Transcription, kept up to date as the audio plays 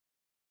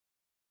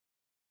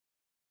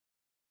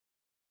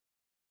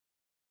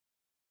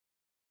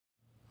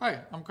Hi,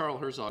 I'm Carl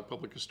Herzog,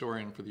 public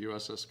historian for the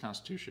USS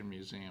Constitution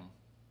Museum.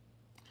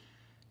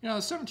 In the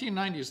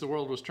 1790s, the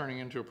world was turning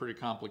into a pretty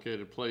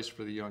complicated place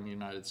for the young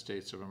United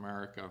States of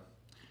America.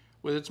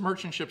 With its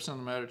merchant ships in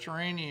the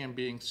Mediterranean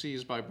being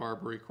seized by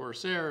Barbary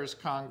corsairs,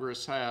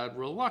 Congress had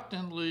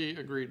reluctantly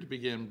agreed to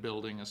begin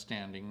building a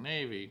standing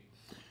navy.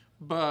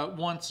 But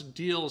once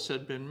deals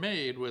had been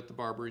made with the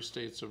Barbary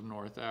states of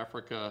North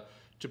Africa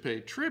to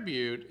pay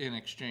tribute in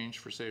exchange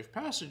for safe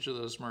passage of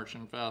those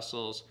merchant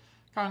vessels,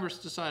 Congress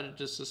decided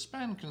to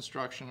suspend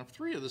construction of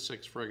 3 of the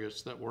 6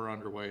 frigates that were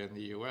underway in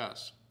the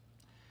U.S.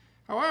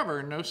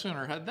 However, no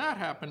sooner had that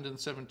happened in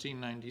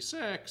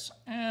 1796,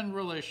 and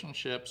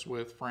relationships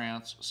with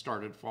France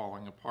started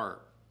falling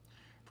apart.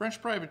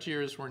 French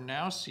privateers were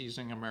now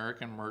seizing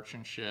American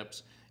merchant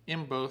ships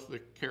in both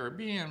the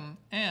Caribbean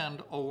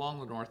and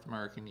along the North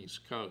American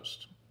East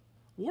Coast.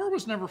 War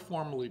was never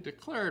formally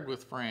declared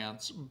with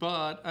France,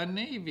 but a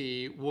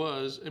navy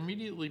was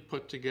immediately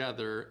put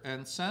together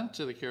and sent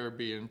to the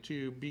Caribbean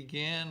to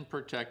begin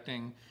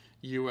protecting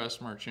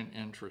U.S. merchant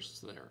interests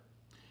there.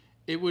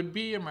 It would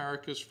be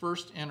America's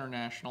first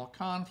international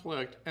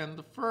conflict and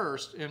the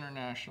first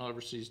international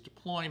overseas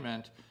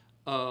deployment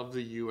of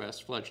the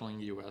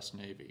fledgling U.S.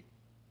 Navy.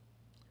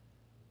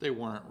 They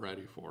weren't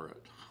ready for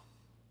it.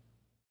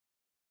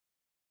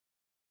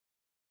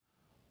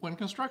 When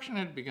construction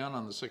had begun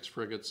on the 6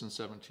 frigates in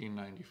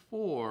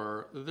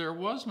 1794, there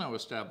was no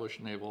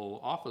established naval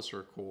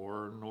officer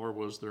corps, nor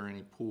was there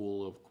any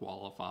pool of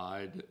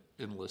qualified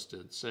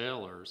enlisted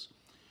sailors.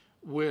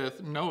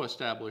 With no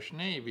established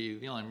navy,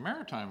 the only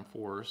maritime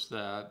force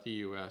that the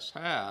U.S.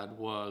 had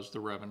was the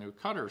Revenue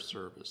Cutter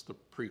Service, the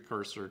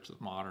precursor to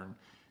the modern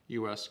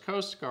U.S.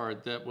 Coast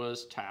Guard that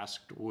was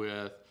tasked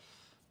with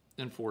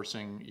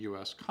enforcing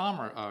U.S.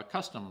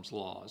 customs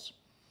laws.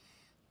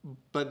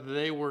 But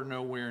they were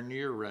nowhere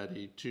near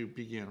ready to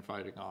begin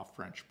fighting off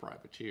French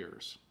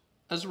privateers.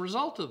 As a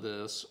result of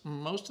this,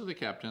 most of the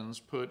captains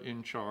put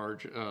in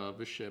charge of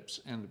the ships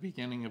in the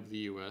beginning of the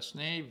U.S.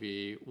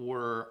 Navy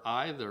were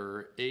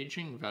either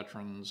aging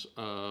veterans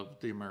of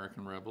the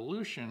American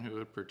Revolution who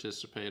had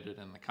participated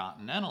in the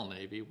Continental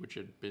Navy, which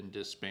had been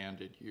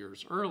disbanded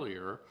years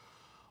earlier,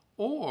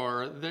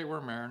 or they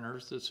were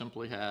mariners that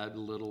simply had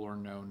little or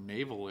no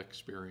naval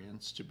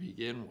experience to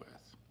begin with.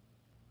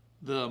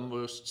 The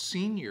most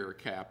senior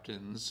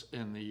captains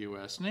in the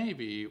U.S.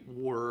 Navy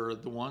were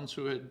the ones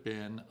who had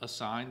been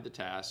assigned the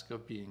task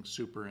of being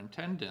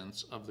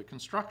superintendents of the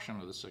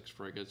construction of the 6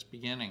 frigates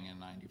beginning in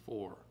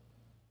 '94.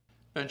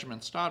 Benjamin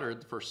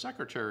Stoddard, the first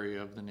Secretary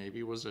of the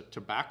Navy, was a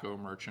tobacco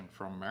merchant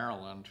from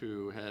Maryland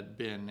who had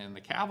been in the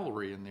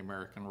cavalry in the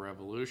American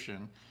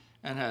Revolution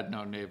and had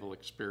no naval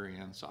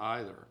experience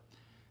either.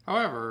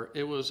 However,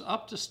 it was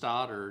up to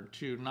Stoddard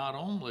to not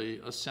only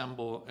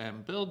assemble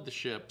and build the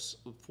ships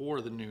for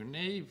the new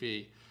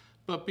Navy,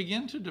 but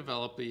begin to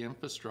develop the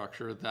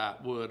infrastructure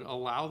that would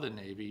allow the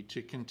Navy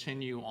to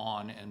continue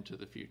on into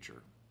the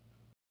future.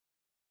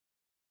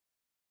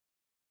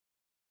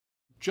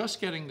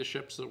 Just getting the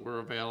ships that were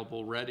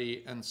available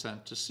ready and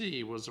sent to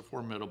sea was a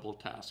formidable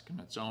task in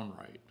its own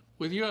right.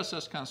 With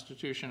USS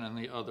Constitution and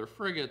the other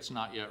frigates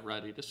not yet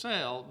ready to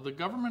sail, the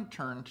government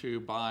turned to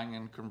buying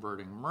and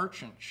converting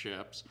merchant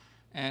ships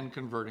and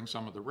converting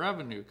some of the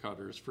revenue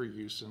cutters for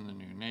use in the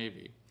new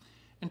Navy.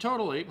 In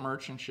total, 8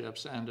 merchant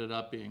ships ended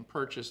up being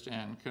purchased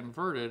and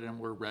converted and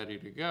were ready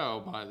to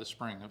go by the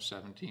spring of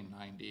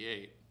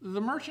 1798. The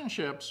merchant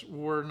ships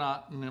were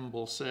not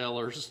nimble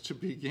sailors to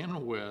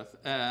begin with,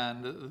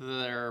 and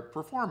their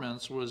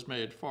performance was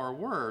made far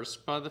worse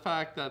by the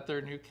fact that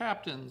their new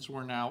captains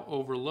were now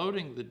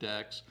overloading the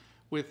decks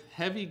with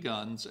heavy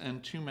guns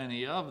and too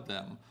many of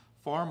them,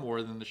 far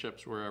more than the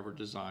ships were ever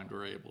designed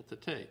or able to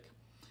take.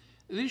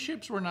 These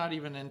ships were not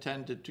even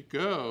intended to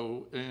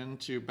go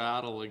into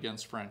battle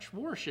against French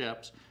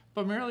warships,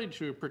 but merely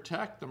to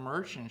protect the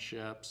merchant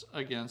ships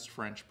against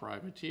French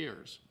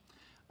privateers.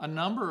 A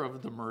number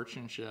of the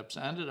merchant ships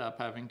ended up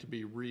having to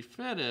be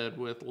refitted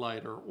with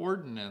lighter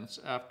ordnance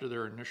after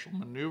their initial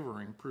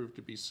maneuvering proved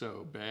to be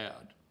so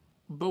bad.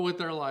 But with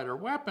their lighter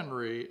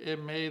weaponry,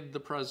 it made the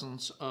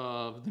presence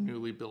of the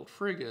newly built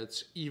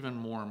frigates even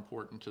more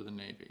important to the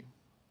Navy.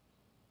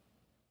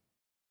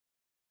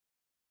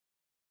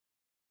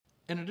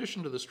 In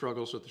addition to the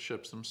struggles with the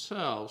ships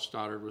themselves,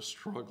 Stoddard was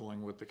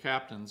struggling with the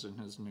captains in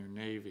his new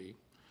Navy.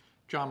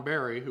 John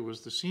Barry, who was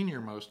the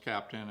senior-most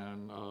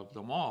captain of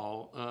them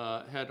all,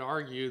 had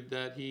argued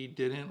that he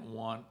didn't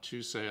want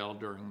to sail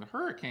during the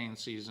hurricane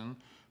season,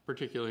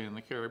 particularly in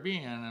the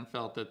Caribbean, and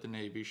felt that the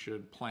Navy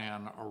should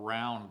plan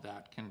around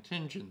that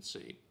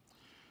contingency.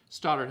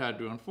 Stoddard had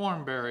to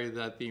inform Barry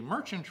that the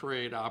merchant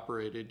trade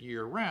operated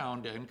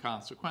year-round, and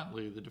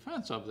consequently the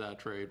defense of that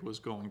trade was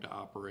going to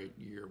operate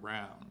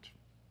year-round.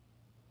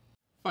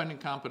 Finding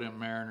competent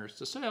mariners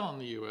to sail in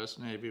the U.S.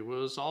 Navy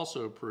was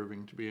also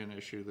proving to be an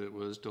issue that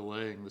was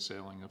delaying the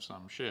sailing of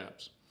some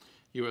ships.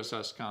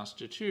 USS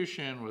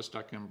Constitution was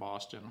stuck in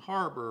Boston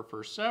Harbor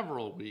for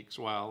several weeks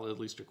while,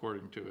 at least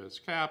according to its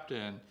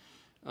captain,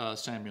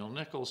 Samuel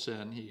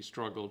Nicholson, he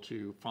struggled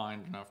to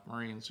find enough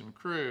Marines and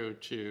crew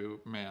to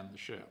man the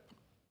ship.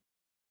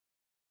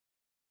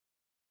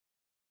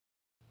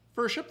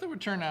 For a ship that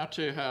would turn out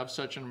to have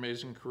such an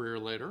amazing career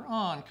later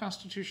on,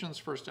 Constitution's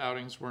first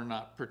outings were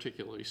not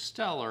particularly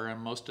stellar, and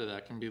most of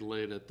that can be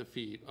laid at the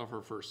feet of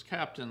her first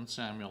captain,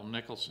 Samuel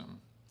Nicholson.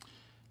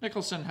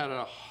 Nicholson had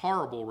a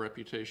horrible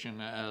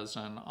reputation as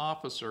an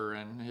officer,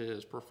 and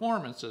his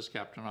performance as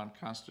captain on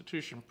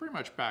Constitution pretty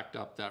much backed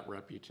up that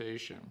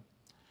reputation.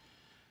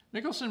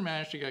 Nicholson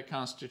managed to get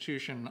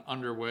Constitution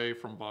underway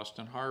from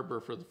Boston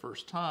Harbor for the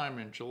first time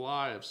in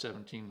July of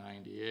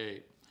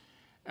 1798.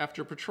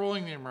 After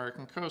patrolling the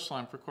American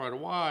coastline for quite a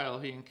while,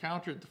 he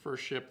encountered the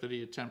first ship that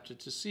he attempted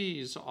to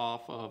seize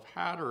off of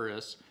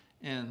Hatteras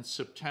in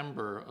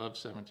September of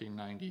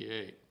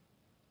 1798.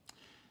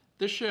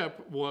 This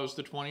ship was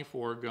the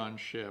 24-gun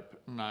ship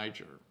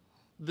Niger.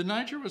 The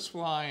Niger was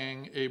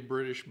flying a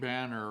British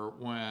banner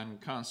when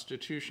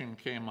Constitution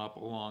came up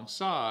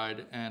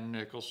alongside and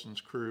Nicholson's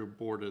crew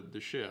boarded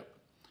the ship.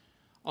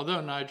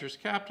 Although Niger's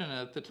captain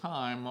at the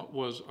time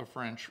was a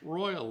French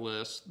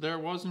royalist, there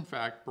was in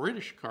fact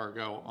British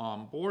cargo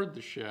on board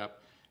the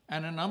ship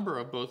and a number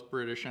of both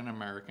British and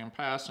American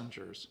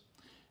passengers.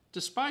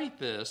 Despite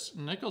this,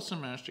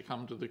 Nicholson managed to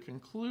come to the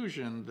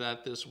conclusion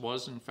that this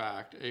was in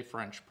fact a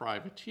French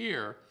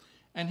privateer,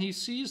 and he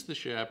seized the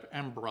ship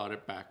and brought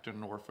it back to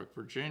Norfolk,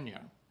 Virginia.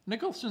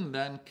 Nicholson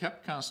then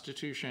kept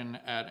Constitution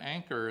at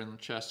anchor in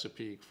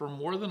Chesapeake for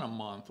more than a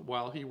month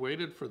while he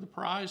waited for the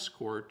prize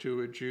court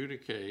to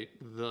adjudicate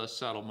the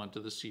settlement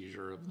of the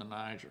seizure of the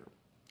Niger.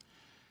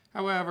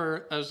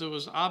 However, as it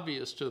was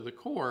obvious to the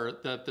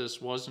court that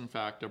this was in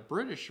fact a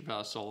British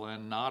vessel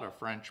and not a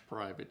French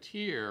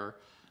privateer,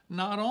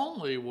 not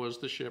only was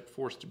the ship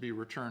forced to be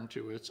returned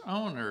to its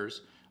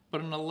owners,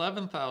 but an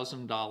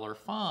 $11,000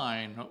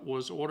 fine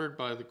was ordered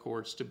by the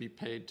courts to be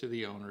paid to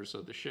the owners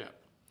of the ship.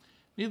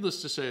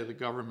 Needless to say, the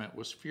government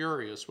was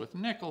furious with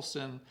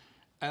Nicholson,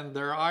 and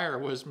their ire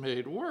was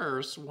made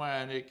worse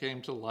when it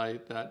came to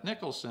light that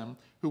Nicholson,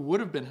 who would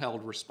have been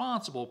held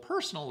responsible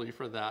personally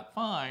for that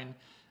fine,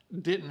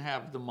 didn't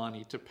have the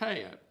money to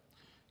pay it.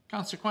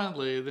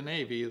 Consequently, the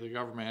Navy, the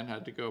government,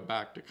 had to go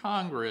back to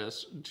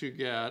Congress to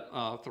get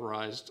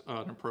authorized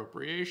an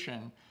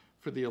appropriation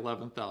for the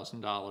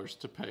 $11,000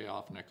 to pay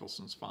off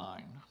Nicholson's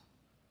fine.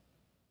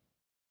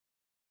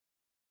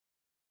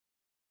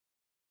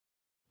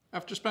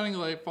 After spending the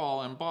late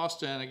fall in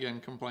Boston, again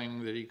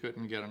complaining that he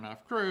couldn't get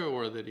enough crew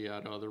or that he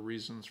had other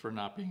reasons for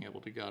not being able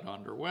to get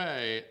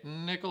underway,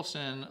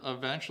 Nicholson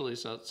eventually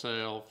set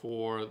sail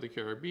for the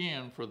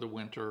Caribbean for the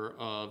winter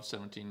of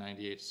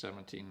 1798 to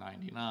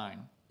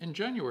 1799. In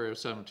January of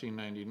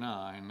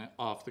 1799,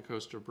 off the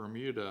coast of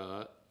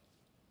Bermuda,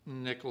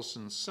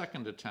 Nicholson's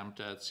second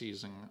attempt at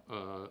seizing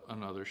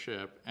another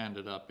ship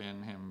ended up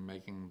in him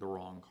making the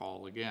wrong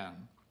call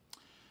again.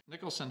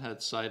 Nicholson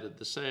had sighted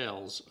the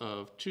sails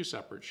of two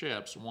separate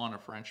ships, one a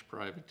French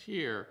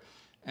privateer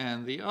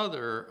and the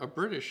other a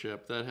British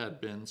ship that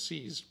had been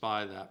seized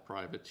by that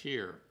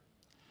privateer.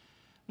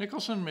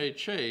 Nicholson made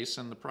chase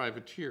and the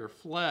privateer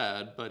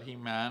fled, but he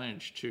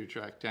managed to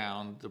track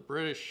down the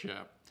British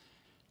ship.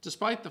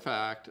 Despite the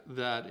fact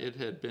that it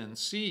had been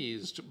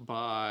seized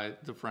by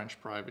the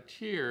French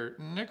privateer,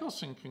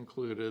 Nicholson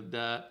concluded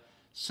that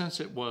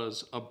since it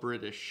was a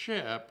British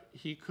ship,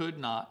 he could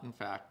not in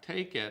fact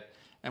take it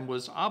and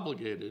was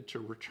obligated to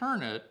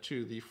return it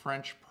to the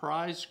French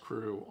prize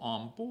crew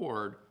on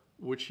board,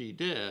 which he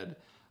did,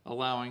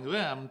 allowing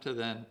them to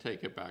then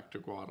take it back to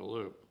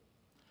Guadeloupe.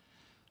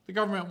 The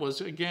government was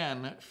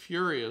again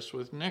furious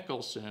with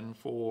Nicholson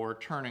for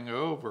turning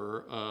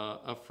over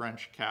a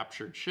French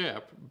captured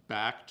ship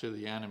back to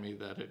the enemy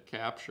that had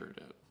captured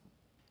it.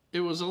 It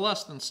was a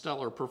less than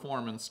stellar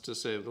performance to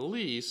say the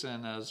least,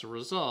 and as a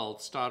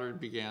result, Stoddard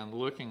began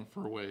looking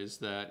for ways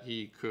that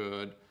he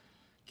could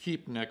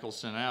keep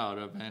Nicholson out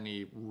of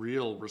any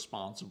real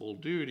responsible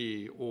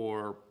duty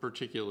or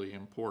particularly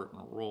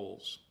important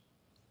roles.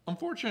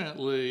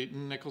 Unfortunately,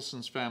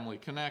 Nicholson's family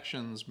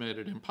connections made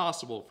it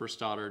impossible for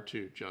Stoddard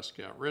to just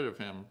get rid of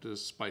him,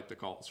 despite the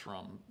calls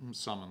from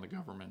some in the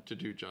government to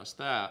do just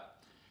that.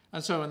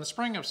 And so in the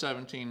spring of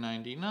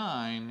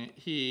 1799,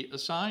 he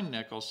assigned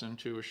Nicholson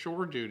to a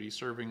shore duty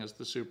serving as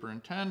the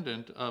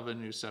superintendent of a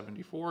new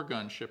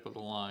 74-gun ship of the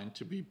line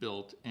to be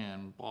built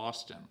in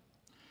Boston.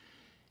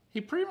 He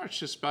pretty much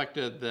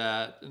suspected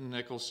that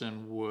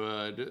Nicholson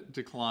would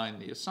decline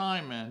the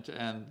assignment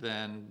and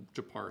then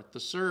depart the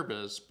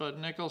service, but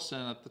Nicholson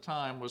at the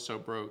time was so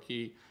broke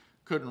he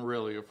couldn't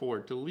really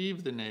afford to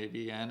leave the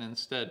Navy and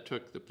instead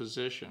took the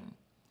position.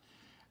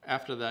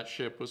 After that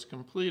ship was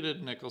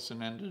completed,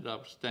 Nicholson ended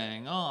up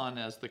staying on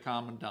as the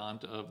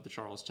commandant of the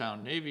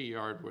Charlestown Navy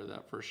Yard where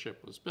that first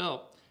ship was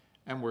built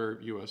and where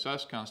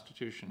USS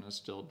Constitution is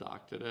still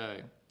docked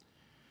today.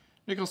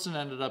 Nicholson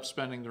ended up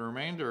spending the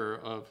remainder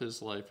of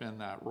his life in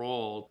that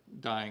role,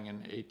 dying in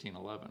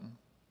 1811.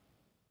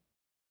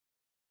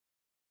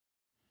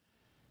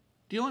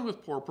 Dealing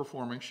with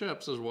poor-performing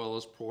ships as well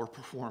as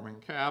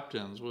poor-performing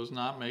captains was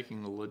not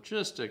making the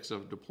logistics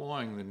of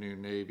deploying the new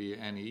Navy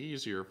any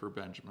easier for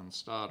Benjamin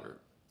Stoddard.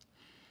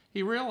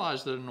 He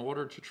realized that in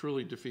order to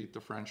truly defeat the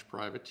French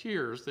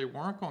privateers, they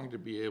weren't going to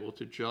be able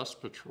to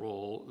just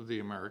patrol the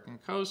American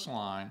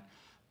coastline,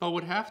 but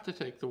would have to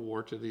take the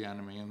war to the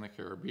enemy in the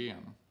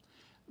Caribbean.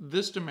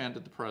 This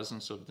demanded the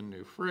presence of the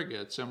new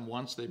frigates, and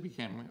once they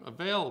became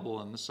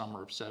available in the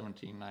summer of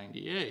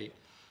 1798,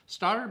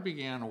 Stoddard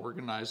began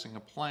organizing a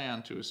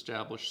plan to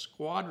establish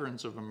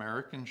squadrons of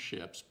American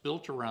ships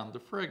built around the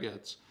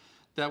frigates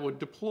that would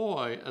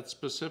deploy at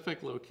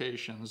specific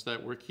locations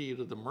that were key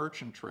to the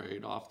merchant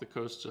trade off the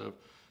coast of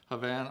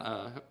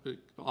Havana,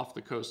 off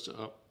the coast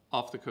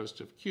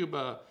of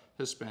Cuba,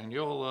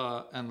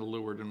 Hispaniola, and the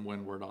Leeward and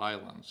Windward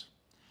Islands.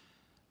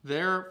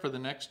 There, for the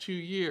next 2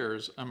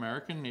 years,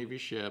 American Navy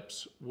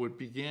ships would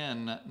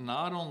begin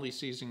not only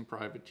seizing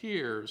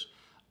privateers,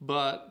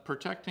 but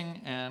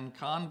protecting and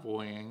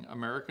convoying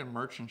American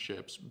merchant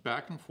ships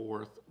back and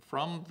forth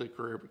from the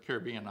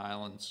Caribbean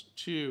islands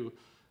to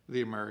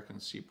the American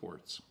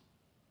seaports.